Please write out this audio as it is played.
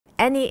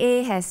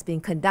NEA has been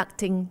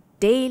conducting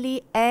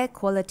daily air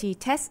quality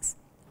tests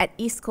at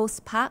East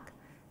Coast Park,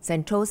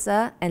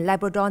 Sentosa, and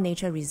Labrador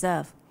Nature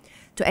Reserve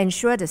to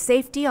ensure the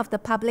safety of the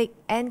public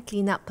and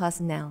cleanup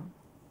personnel.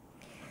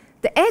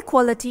 The air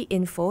quality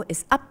info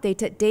is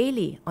updated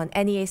daily on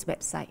NEA's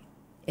website.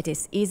 It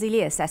is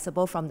easily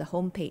accessible from the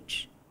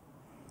homepage.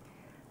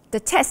 The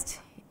test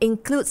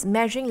includes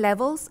measuring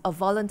levels of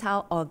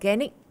volatile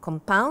organic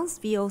compounds,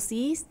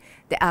 VOCs,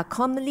 that are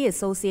commonly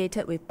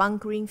associated with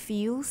bunkering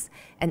fuels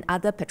and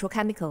other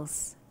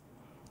petrochemicals.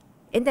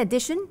 In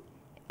addition,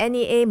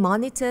 NEA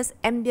monitors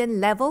ambient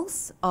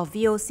levels of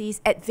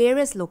VOCs at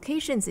various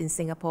locations in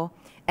Singapore,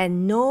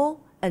 and no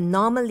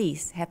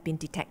anomalies have been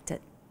detected.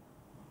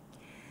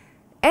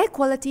 Air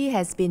quality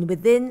has been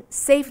within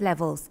safe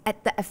levels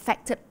at the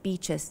affected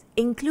beaches,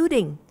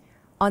 including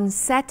on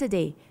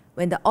Saturday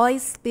when the oil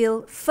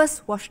spill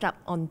first washed up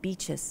on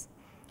beaches.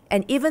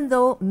 And even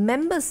though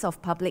members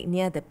of public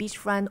near the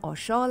beachfront or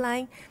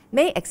shoreline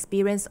may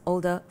experience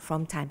odour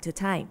from time to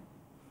time,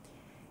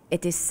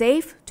 it is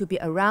safe to be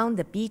around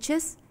the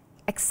beaches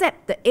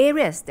except the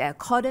areas that are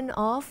cordoned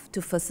off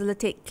to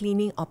facilitate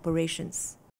cleaning operations.